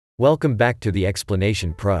Welcome back to the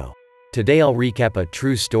Explanation Pro. Today I'll recap a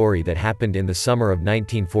true story that happened in the summer of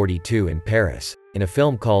 1942 in Paris, in a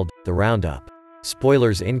film called The Roundup.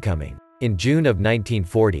 Spoilers incoming. In June of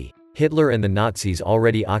 1940, Hitler and the Nazis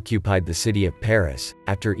already occupied the city of Paris,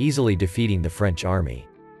 after easily defeating the French army.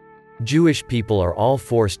 Jewish people are all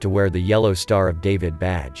forced to wear the Yellow Star of David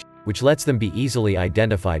badge, which lets them be easily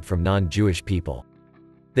identified from non-Jewish people.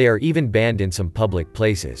 They are even banned in some public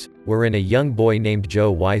places, wherein a young boy named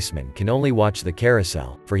Joe Weissman can only watch the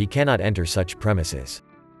carousel, for he cannot enter such premises.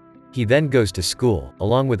 He then goes to school,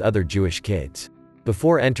 along with other Jewish kids.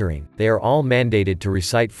 Before entering, they are all mandated to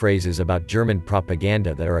recite phrases about German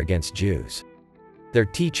propaganda that are against Jews. Their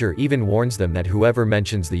teacher even warns them that whoever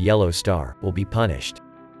mentions the Yellow Star will be punished.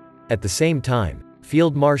 At the same time,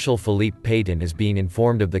 Field Marshal Philippe Pétain is being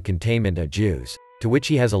informed of the containment of Jews, to which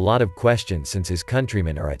he has a lot of questions since his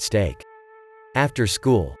countrymen are at stake. After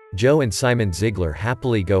school, Joe and Simon Ziegler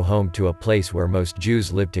happily go home to a place where most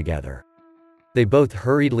Jews live together. They both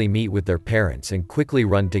hurriedly meet with their parents and quickly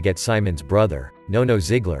run to get Simon's brother, Nono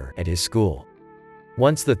Ziegler, at his school.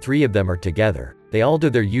 Once the three of them are together, they all do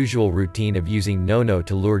their usual routine of using Nono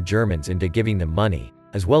to lure Germans into giving them money,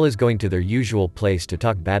 as well as going to their usual place to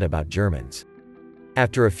talk bad about Germans.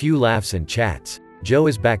 After a few laughs and chats, Joe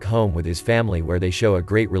is back home with his family where they show a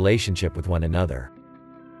great relationship with one another.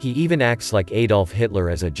 He even acts like Adolf Hitler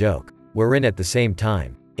as a joke, wherein at the same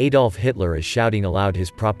time, Adolf Hitler is shouting aloud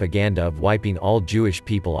his propaganda of wiping all Jewish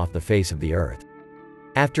people off the face of the earth.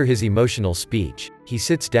 After his emotional speech, he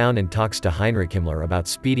sits down and talks to Heinrich Himmler about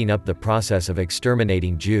speeding up the process of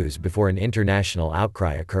exterminating Jews before an international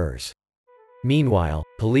outcry occurs. Meanwhile,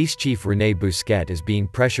 Police Chief René Bousquet is being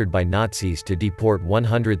pressured by Nazis to deport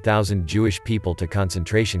 100,000 Jewish people to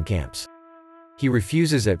concentration camps. He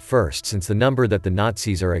refuses at first since the number that the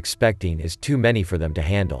Nazis are expecting is too many for them to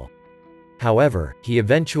handle. However, he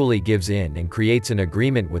eventually gives in and creates an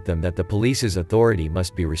agreement with them that the police's authority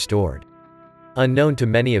must be restored. Unknown to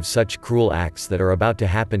many of such cruel acts that are about to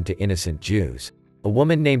happen to innocent Jews, a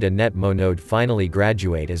woman named Annette Monod finally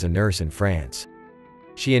graduates as a nurse in France.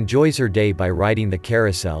 She enjoys her day by riding the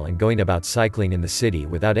carousel and going about cycling in the city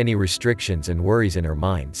without any restrictions and worries in her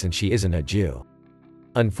mind since she isn't a Jew.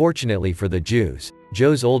 Unfortunately for the Jews,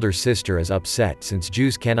 Joe's older sister is upset since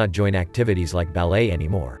Jews cannot join activities like ballet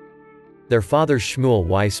anymore. Their father Shmuel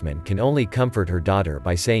Weissman can only comfort her daughter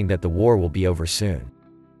by saying that the war will be over soon.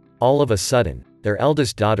 All of a sudden, their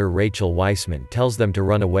eldest daughter Rachel Weissman tells them to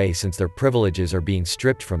run away since their privileges are being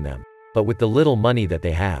stripped from them, but with the little money that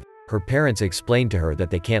they have, her parents explain to her that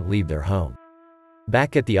they can't leave their home.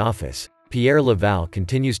 Back at the office, Pierre Laval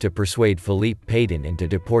continues to persuade Philippe Pétain into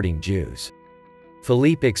deporting Jews.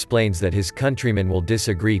 Philippe explains that his countrymen will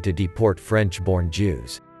disagree to deport French-born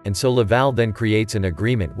Jews, and so Laval then creates an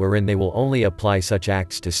agreement wherein they will only apply such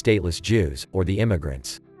acts to stateless Jews, or the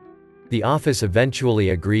immigrants. The office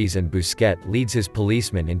eventually agrees and Bousquet leads his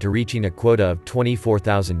policemen into reaching a quota of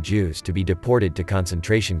 24,000 Jews to be deported to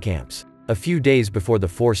concentration camps. A few days before the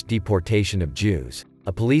forced deportation of Jews,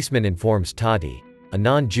 a policeman informs Tati, a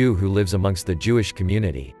non-Jew who lives amongst the Jewish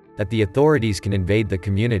community, that the authorities can invade the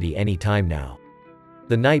community any time now.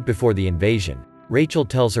 The night before the invasion, Rachel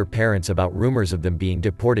tells her parents about rumors of them being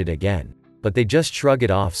deported again, but they just shrug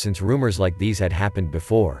it off since rumors like these had happened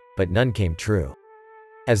before, but none came true.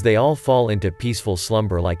 As they all fall into peaceful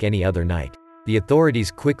slumber like any other night, the authorities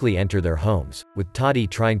quickly enter their homes, with Tati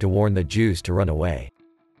trying to warn the Jews to run away.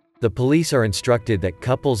 The police are instructed that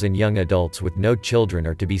couples and young adults with no children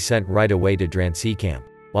are to be sent right away to Drancy camp,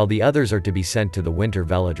 while the others are to be sent to the winter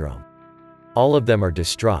velodrome. All of them are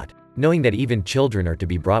distraught, knowing that even children are to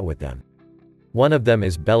be brought with them. One of them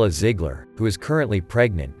is Bella Ziegler, who is currently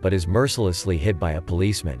pregnant but is mercilessly hit by a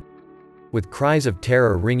policeman. With cries of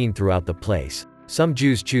terror ringing throughout the place, some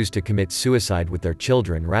Jews choose to commit suicide with their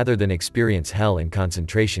children rather than experience hell in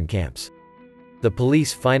concentration camps. The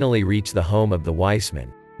police finally reach the home of the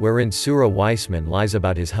Weissman, wherein Sura Weissman lies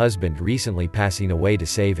about his husband recently passing away to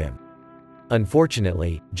save him.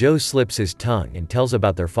 Unfortunately, Joe slips his tongue and tells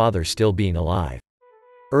about their father still being alive.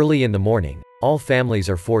 Early in the morning, all families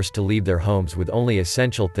are forced to leave their homes with only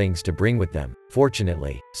essential things to bring with them.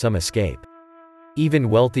 Fortunately, some escape. Even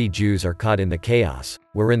wealthy Jews are caught in the chaos,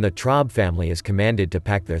 wherein the Traub family is commanded to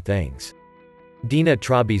pack their things. Dina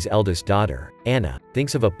Traube's eldest daughter, Anna,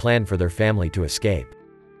 thinks of a plan for their family to escape.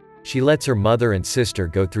 She lets her mother and sister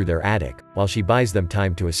go through their attic, while she buys them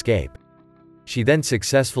time to escape. She then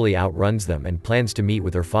successfully outruns them and plans to meet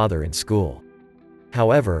with her father in school.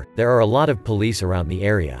 However, there are a lot of police around the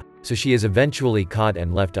area, so she is eventually caught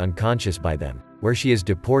and left unconscious by them, where she is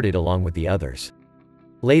deported along with the others.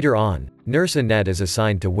 Later on, Nurse Annette is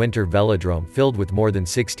assigned to winter velodrome filled with more than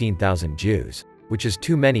 16,000 Jews, which is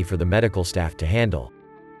too many for the medical staff to handle.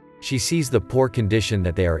 She sees the poor condition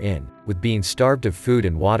that they are in, with being starved of food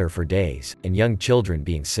and water for days, and young children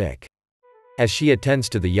being sick. As she attends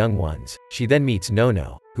to the young ones, she then meets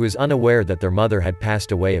Nono, who is unaware that their mother had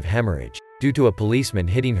passed away of hemorrhage, due to a policeman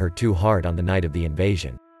hitting her too hard on the night of the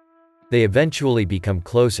invasion. They eventually become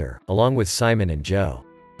closer, along with Simon and Joe.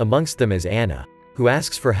 Amongst them is Anna, who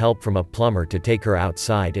asks for help from a plumber to take her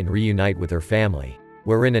outside and reunite with her family,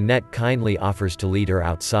 wherein Annette kindly offers to lead her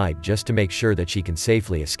outside just to make sure that she can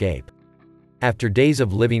safely escape. After days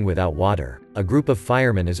of living without water, a group of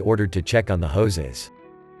firemen is ordered to check on the hoses.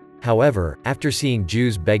 However, after seeing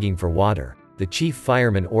Jews begging for water, the chief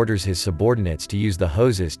fireman orders his subordinates to use the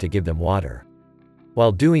hoses to give them water.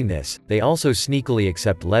 While doing this, they also sneakily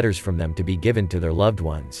accept letters from them to be given to their loved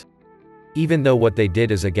ones. Even though what they did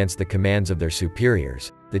is against the commands of their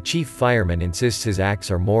superiors, the chief fireman insists his acts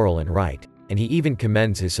are moral and right, and he even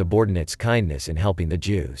commends his subordinates' kindness in helping the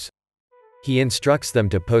Jews. He instructs them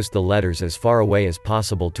to post the letters as far away as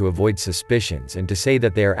possible to avoid suspicions and to say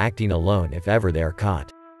that they are acting alone if ever they are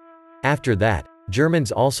caught. After that,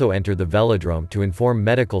 Germans also enter the velodrome to inform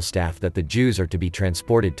medical staff that the Jews are to be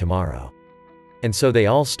transported tomorrow. And so they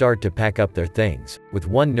all start to pack up their things, with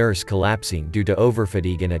one nurse collapsing due to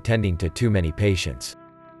overfatigue and attending to too many patients.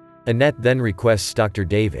 Annette then requests Dr.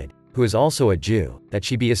 David, who is also a Jew, that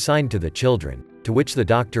she be assigned to the children, to which the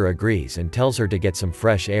doctor agrees and tells her to get some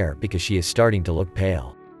fresh air because she is starting to look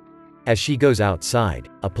pale. As she goes outside,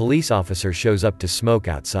 a police officer shows up to smoke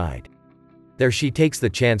outside. There she takes the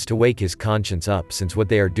chance to wake his conscience up since what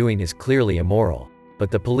they are doing is clearly immoral. But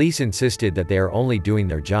the police insisted that they are only doing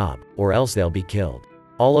their job, or else they'll be killed.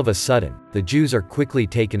 All of a sudden, the Jews are quickly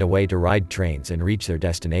taken away to ride trains and reach their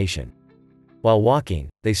destination. While walking,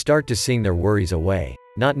 they start to sing their worries away,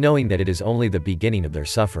 not knowing that it is only the beginning of their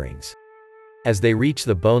sufferings. As they reach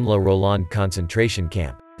the Bonne-la-Rolande concentration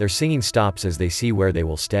camp, their singing stops as they see where they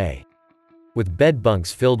will stay. With bed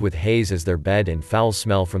bunks filled with haze as their bed and foul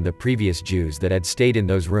smell from the previous Jews that had stayed in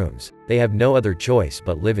those rooms, they have no other choice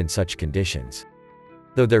but live in such conditions.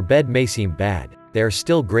 Though their bed may seem bad, they are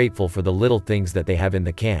still grateful for the little things that they have in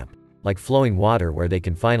the camp, like flowing water where they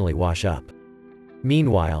can finally wash up.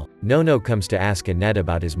 Meanwhile, Nono comes to ask Annette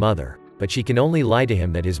about his mother, but she can only lie to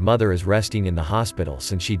him that his mother is resting in the hospital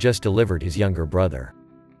since she just delivered his younger brother.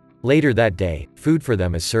 Later that day, food for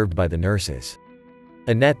them is served by the nurses.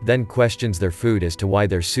 Annette then questions their food as to why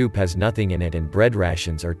their soup has nothing in it and bread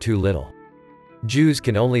rations are too little. Jews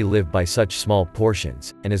can only live by such small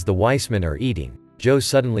portions, and as the Weissmen are eating, Joe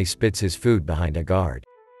suddenly spits his food behind a guard.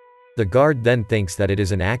 The guard then thinks that it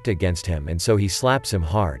is an act against him and so he slaps him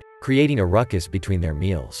hard, creating a ruckus between their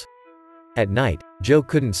meals. At night, Joe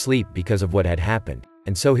couldn't sleep because of what had happened,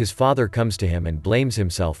 and so his father comes to him and blames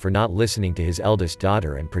himself for not listening to his eldest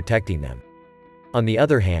daughter and protecting them. On the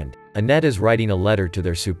other hand, Annette is writing a letter to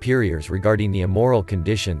their superiors regarding the immoral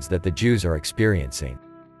conditions that the Jews are experiencing.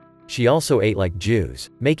 She also ate like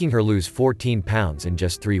Jews, making her lose 14 pounds in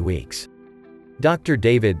just 3 weeks. Dr.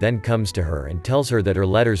 David then comes to her and tells her that her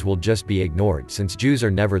letters will just be ignored since Jews are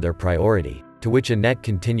never their priority, to which Annette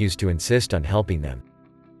continues to insist on helping them.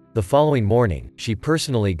 The following morning, she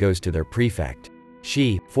personally goes to their prefect.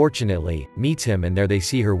 She, fortunately, meets him and there they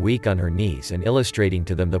see her weak on her knees and illustrating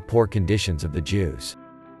to them the poor conditions of the Jews.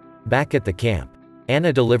 Back at the camp,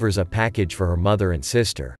 Anna delivers a package for her mother and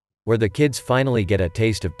sister, where the kids finally get a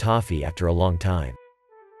taste of toffee after a long time.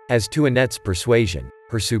 As to Annette's persuasion,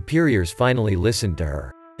 her superiors finally listened to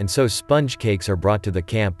her, and so sponge cakes are brought to the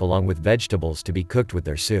camp along with vegetables to be cooked with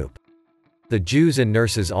their soup. The Jews and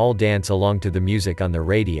nurses all dance along to the music on the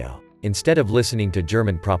radio, instead of listening to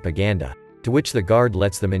German propaganda, to which the guard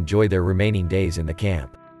lets them enjoy their remaining days in the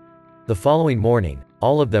camp. The following morning,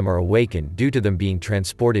 all of them are awakened due to them being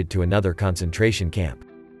transported to another concentration camp.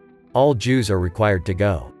 All Jews are required to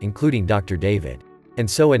go, including Dr. David. And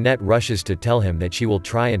so Annette rushes to tell him that she will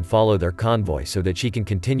try and follow their convoy so that she can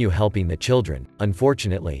continue helping the children.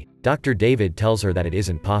 Unfortunately, Dr. David tells her that it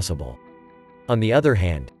isn't possible. On the other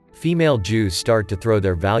hand, female Jews start to throw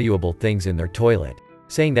their valuable things in their toilet,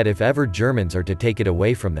 saying that if ever Germans are to take it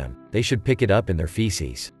away from them, they should pick it up in their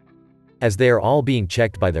feces. As they are all being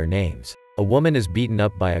checked by their names, a woman is beaten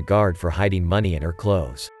up by a guard for hiding money in her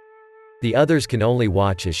clothes. The others can only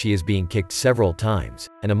watch as she is being kicked several times,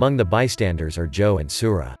 and among the bystanders are Joe and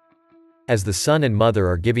Sura. As the son and mother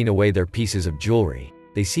are giving away their pieces of jewelry,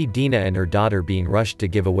 they see Dina and her daughter being rushed to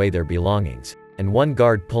give away their belongings, and one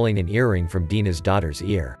guard pulling an earring from Dina's daughter's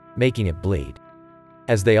ear, making it bleed.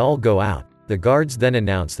 As they all go out, The guards then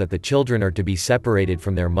announce that the children are to be separated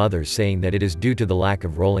from their mothers, saying that it is due to the lack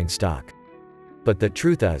of rolling stock. But the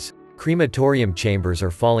truth is, crematorium chambers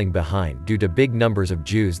are falling behind due to big numbers of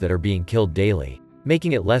Jews that are being killed daily,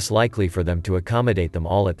 making it less likely for them to accommodate them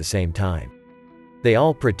all at the same time. They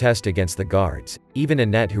all protest against the guards, even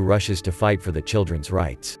Annette, who rushes to fight for the children's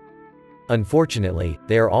rights. Unfortunately,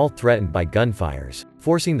 they are all threatened by gunfires,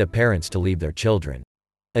 forcing the parents to leave their children.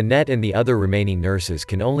 Annette and the other remaining nurses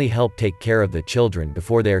can only help take care of the children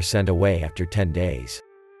before they are sent away after 10 days.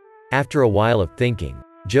 After a while of thinking,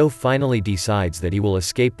 Joe finally decides that he will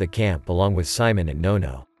escape the camp along with Simon and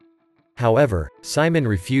Nono. However, Simon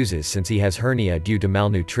refuses since he has hernia due to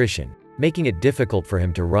malnutrition, making it difficult for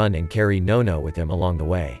him to run and carry Nono with him along the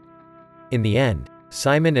way. In the end,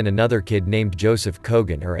 Simon and another kid named Joseph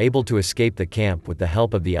Kogan are able to escape the camp with the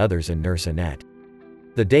help of the others and Nurse Annette.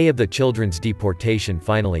 The day of the children's deportation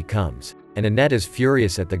finally comes, and Annette is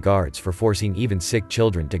furious at the guards for forcing even sick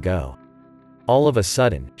children to go. All of a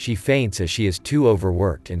sudden, she faints as she is too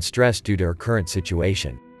overworked and stressed due to her current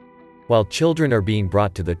situation. While children are being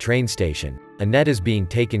brought to the train station, Annette is being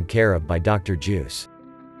taken care of by Dr. Juice.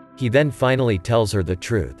 He then finally tells her the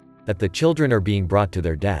truth, that the children are being brought to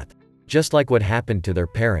their death, just like what happened to their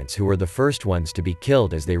parents, who were the first ones to be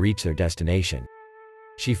killed as they reach their destination.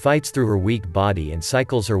 She fights through her weak body and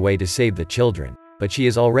cycles her way to save the children, but she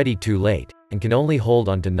is already too late, and can only hold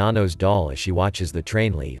onto Nano's doll as she watches the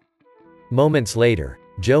train leave. Moments later,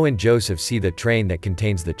 Joe and Joseph see the train that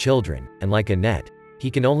contains the children, and like Annette,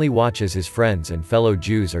 he can only watch as his friends and fellow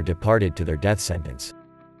Jews are deported to their death sentence.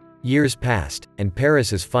 Years passed, and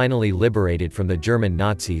Paris is finally liberated from the German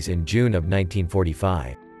Nazis in June of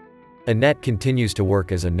 1945. Annette continues to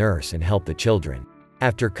work as a nurse and help the children.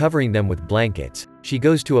 After covering them with blankets, she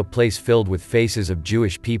goes to a place filled with faces of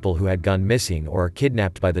Jewish people who had gone missing or are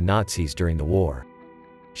kidnapped by the Nazis during the war.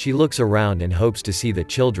 She looks around and hopes to see the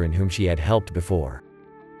children whom she had helped before.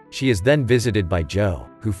 She is then visited by Joe,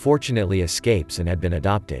 who fortunately escapes and had been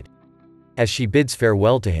adopted. As she bids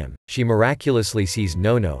farewell to him, she miraculously sees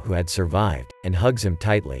Nono, who had survived, and hugs him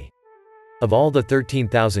tightly. Of all the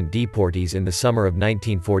 13,000 deportees in the summer of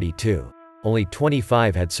 1942, only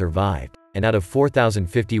 25 had survived, and out of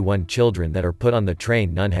 4,051 children that are put on the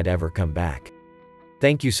train, none had ever come back.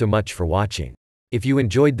 Thank you so much for watching. If you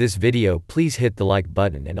enjoyed this video, please hit the like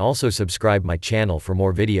button and also subscribe my channel for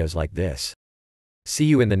more videos like this. See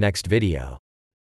you in the next video.